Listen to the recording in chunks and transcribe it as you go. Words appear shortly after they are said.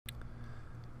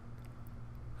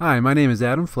Hi, my name is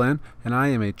Adam Flynn, and I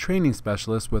am a training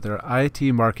specialist with our IT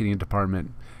marketing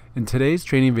department. In today's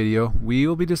training video, we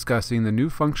will be discussing the new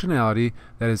functionality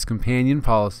that is companion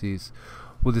policies.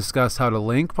 We'll discuss how to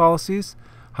link policies,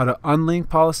 how to unlink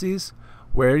policies,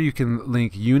 where you can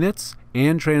link units,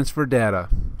 and transfer data.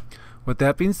 With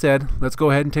that being said, let's go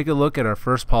ahead and take a look at our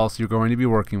first policy you're going to be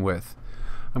working with.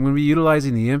 I'm going to be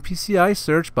utilizing the MPCI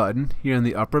search button here in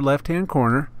the upper left-hand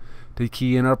corner to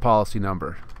key in our policy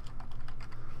number.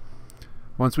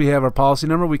 Once we have our policy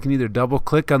number, we can either double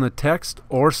click on the text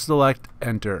or select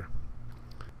enter.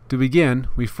 To begin,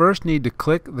 we first need to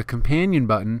click the companion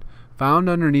button found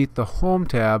underneath the Home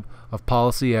tab of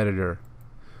Policy Editor.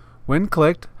 When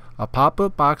clicked, a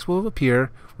pop-up box will appear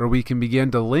where we can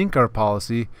begin to link our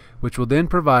policy, which will then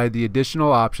provide the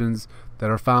additional options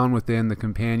that are found within the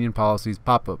companion policies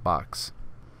pop-up box.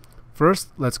 First,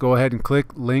 let's go ahead and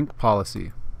click Link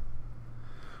Policy.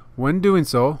 When doing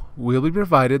so, we'll be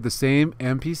provided the same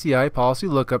MPCI policy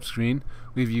lookup screen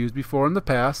we've used before in the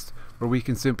past, where we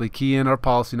can simply key in our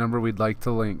policy number we'd like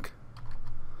to link.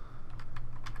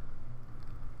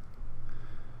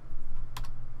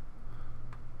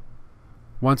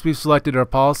 Once we've selected our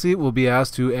policy, we'll be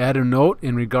asked to add a note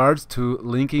in regards to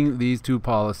linking these two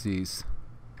policies.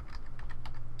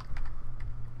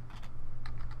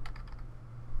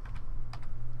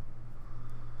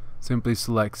 Simply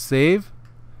select Save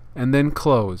and then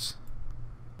Close.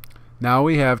 Now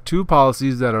we have two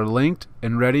policies that are linked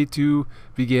and ready to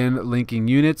begin linking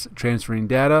units, transferring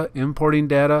data, importing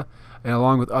data, and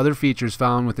along with other features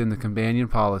found within the companion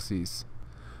policies.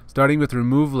 Starting with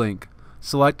Remove Link.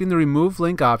 Selecting the Remove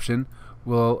Link option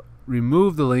will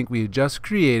remove the link we just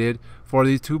created for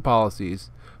these two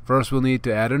policies. First, we'll need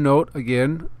to add a note,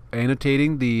 again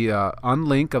annotating the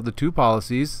unlink of the two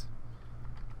policies.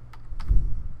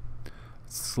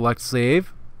 Select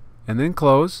Save and then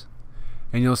Close,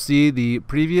 and you'll see the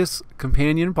previous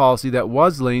companion policy that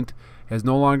was linked is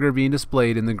no longer being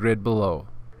displayed in the grid below.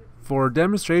 For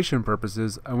demonstration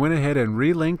purposes, I went ahead and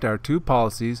relinked our two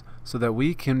policies so that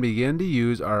we can begin to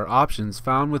use our options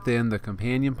found within the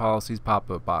companion policies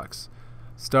pop-up box.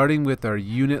 Starting with our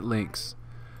unit links.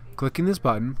 Clicking this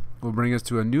button will bring us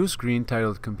to a new screen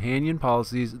titled Companion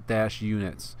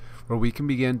Policies-Units, where we can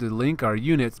begin to link our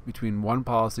units between one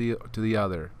policy to the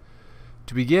other.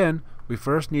 To begin, we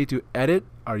first need to edit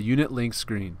our unit link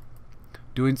screen.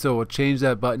 Doing so will change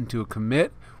that button to a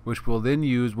commit, which we'll then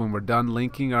use when we're done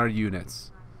linking our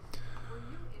units.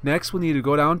 Next, we'll need to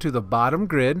go down to the bottom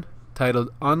grid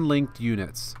titled Unlinked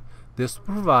Units. This will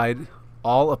provide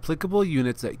all applicable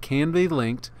units that can be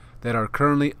linked that are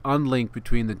currently unlinked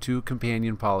between the two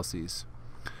companion policies.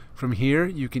 From here,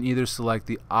 you can either select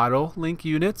the Auto Link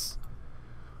Units,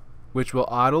 which will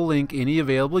auto-link any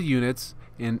available units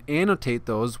and annotate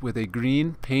those with a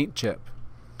green paint chip.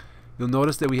 You'll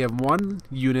notice that we have one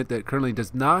unit that currently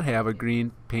does not have a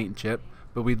green paint chip,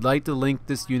 but we'd like to link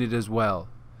this unit as well.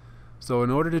 So in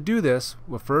order to do this,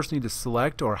 we'll first need to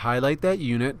select or highlight that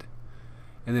unit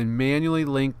and then manually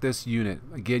link this unit.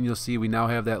 Again, you'll see we now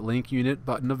have that link unit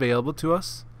button available to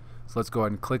us. So let's go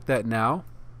ahead and click that now.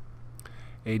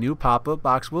 A new pop-up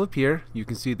box will appear. You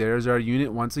can see there's our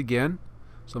unit once again.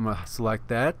 So I'm going to select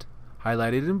that,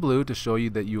 highlight it in blue to show you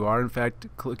that you are in fact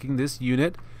clicking this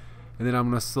unit, and then I'm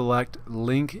going to select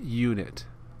Link Unit.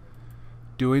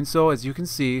 Doing so, as you can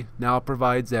see, now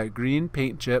provides that green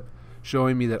paint chip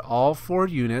showing me that all four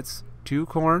units, 2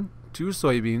 corn, 2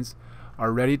 soybeans,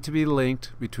 are ready to be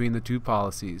linked between the two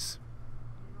policies.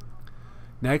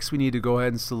 Next, we need to go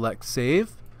ahead and select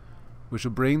Save, which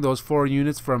will bring those 4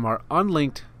 units from our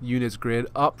unlinked units grid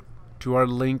up to our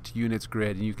linked units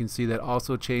grid, and you can see that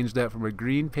also changed that from a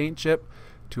green paint chip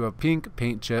to a pink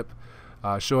paint chip,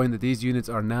 showing that these units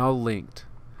are now linked.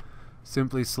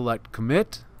 Simply select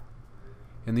Commit,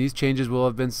 and these changes will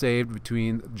have been saved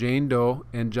between Jane Doe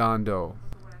and John Doe.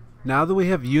 Now that we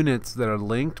have units that are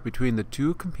linked between the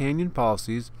two companion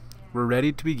policies, we're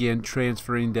ready to begin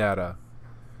transferring data.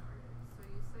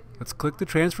 Let's click the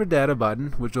Transfer Data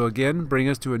button, which will again bring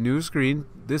us to a new screen,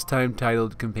 this time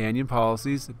titled Companion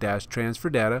Policies-Transfer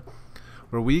Data,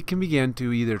 where we can begin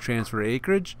to either transfer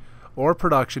acreage or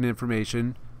production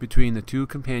information between the two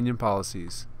companion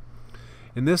policies.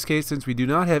 In this case, since we do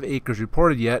not have acres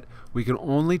reported yet, we can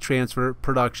only transfer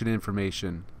production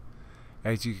information.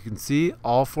 As you can see,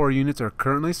 all 4 units are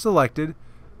currently selected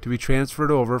to be transferred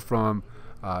over from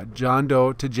John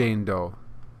Doe to Jane Doe.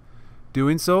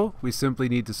 Doing so, we simply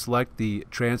need to select the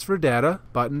Transfer Data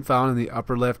button found in the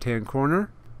upper left-hand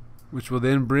corner, which will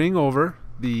then bring over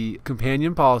the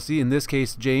companion policy, in this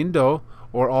case Jane Doe,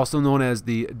 or also known as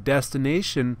the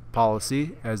destination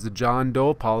policy, as the John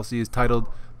Doe policy is titled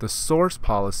the source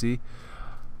policy,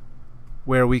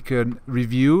 where we could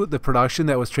review the production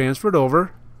that was transferred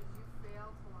over,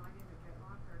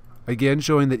 again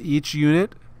showing that each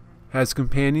unit has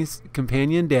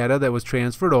companion data that was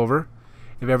transferred over.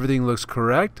 If everything looks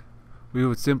correct, we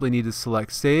would simply need to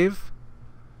select Save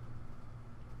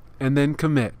and then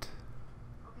Commit.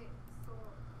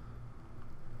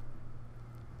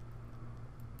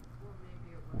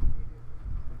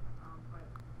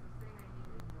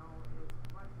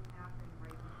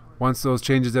 Once those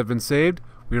changes have been saved,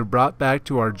 we are brought back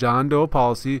to our John Doe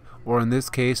policy, or in this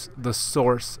case, the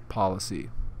source policy.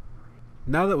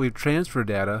 Now that we've transferred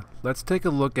data, let's take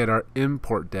a look at our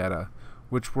import data,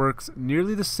 which works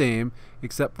nearly the same,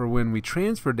 except for when we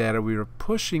transfer data, we are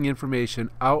pushing information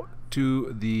out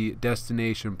to the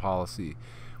destination policy.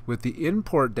 With the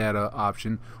import data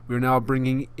option, we are now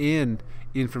bringing in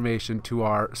information to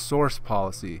our source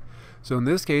policy. So in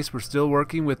this case, we're still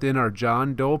working within our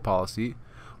John Doe policy.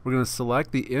 We're going to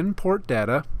select the import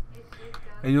data,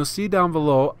 and you'll see down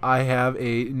below I have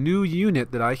a new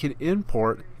unit that I can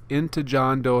import into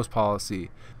John Doe's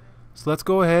policy. So let's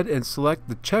go ahead and select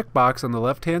the checkbox on the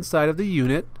left hand side of the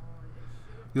unit.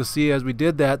 You'll see as we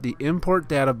did that, the import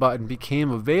data button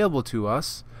became available to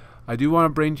us. I do want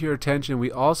to bring to your attention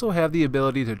we also have the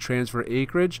ability to transfer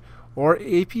acreage or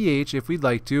APH if we'd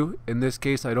like to. In this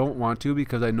case I don't want to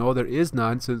because I know there is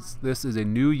none since this is a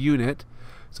new unit.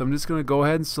 So I'm just going to go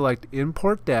ahead and select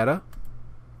import data.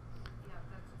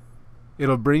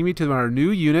 It'll bring me to our new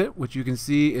unit, which you can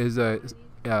see is a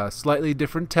slightly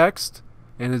different text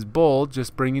and is bold,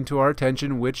 just bringing to our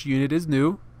attention which unit is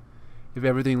new. If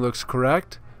everything looks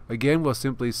correct, again we'll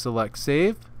simply select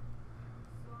Save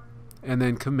and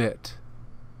then Commit.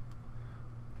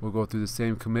 We'll go through the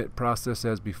same commit process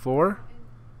as before.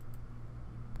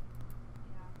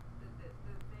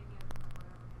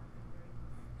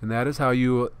 And that is how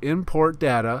you import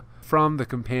data from the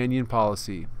companion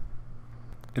policy.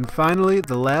 And finally,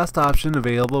 the last option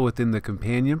available within the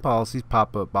companion policies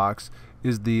pop-up box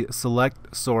is the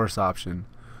Select Source option.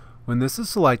 When this is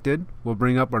selected, we'll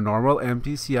bring up our normal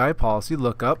MPCI policy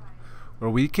lookup,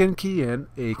 where we can key in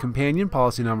a companion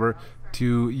policy number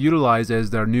to utilize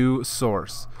as our new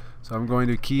source. So I'm going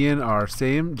to key in our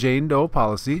same Jane Doe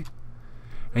policy,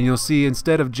 and you'll see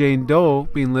instead of Jane Doe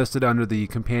being listed under the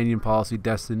companion policy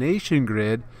destination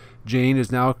grid, Jane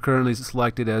is now currently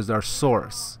selected as our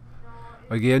source.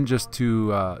 Again, just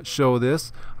to show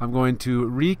this, I'm going to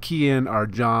rekey in our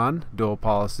John Doe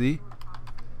policy.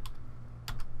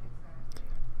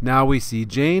 Now we see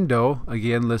Jane Doe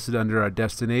again listed under our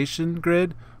destination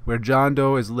grid, where John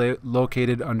Doe is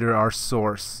located under our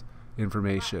source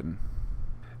information.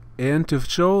 And to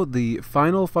show the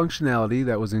final functionality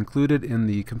that was included in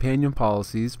the companion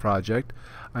policies project,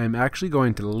 I am actually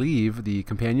going to leave the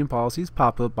companion policies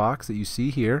pop-up box that you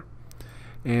see here,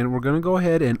 and we're going to go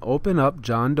ahead and open up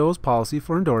John Doe's policy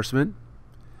for endorsement,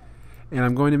 and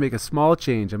I'm going to make a small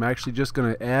change. I'm actually just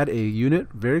going to add a unit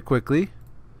very quickly.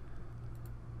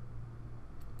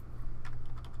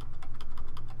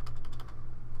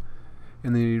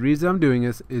 And the reason I'm doing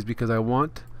this is because I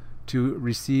want to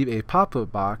receive a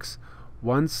pop-up box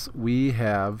once we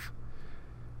have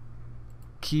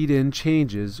keyed in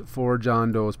changes for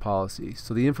John Doe's policy.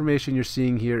 So the information you're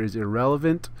seeing here is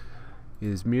irrelevant. It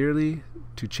is merely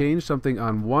to change something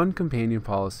on one companion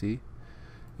policy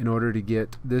in order to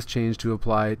get this change to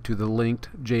apply to the linked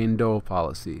Jane Doe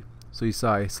policy. So you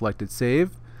saw I selected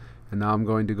Save, and now I'm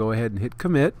going to go ahead and hit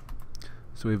Commit.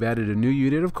 So we've added a new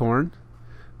unit of corn.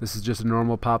 This is just a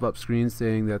normal pop-up screen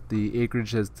saying that the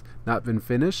acreage has not been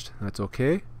finished. That's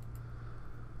okay.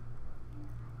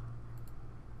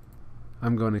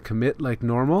 I'm going to commit like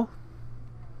normal.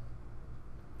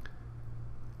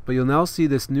 But you'll now see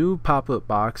this new pop-up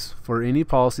box for any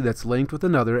policy that's linked with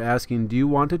another asking, do you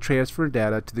want to transfer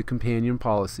data to the companion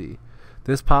policy?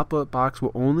 This pop-up box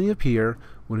will only appear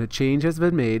when a change has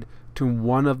been made to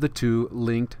one of the two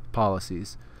linked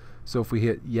policies. So if we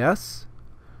hit yes,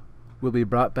 we'll be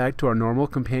brought back to our normal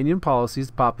companion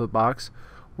policies pop-up box,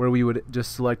 where we would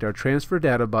just select our transfer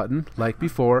data button like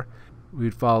before. We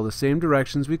would follow the same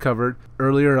directions we covered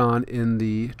earlier on in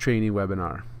the training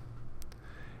webinar.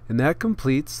 And that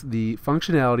completes the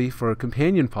functionality for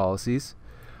companion policies.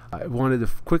 I wanted to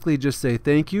quickly just say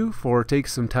thank you for taking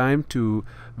some time to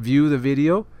view the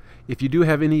video. If you do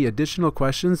have any additional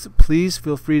questions, please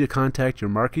feel free to contact your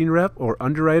marketing rep or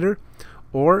underwriter,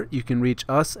 or you can reach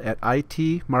us at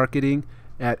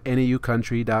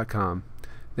itmarketing@naoucountry.com.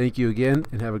 Thank you again,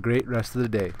 and have a great rest of the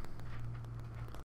day.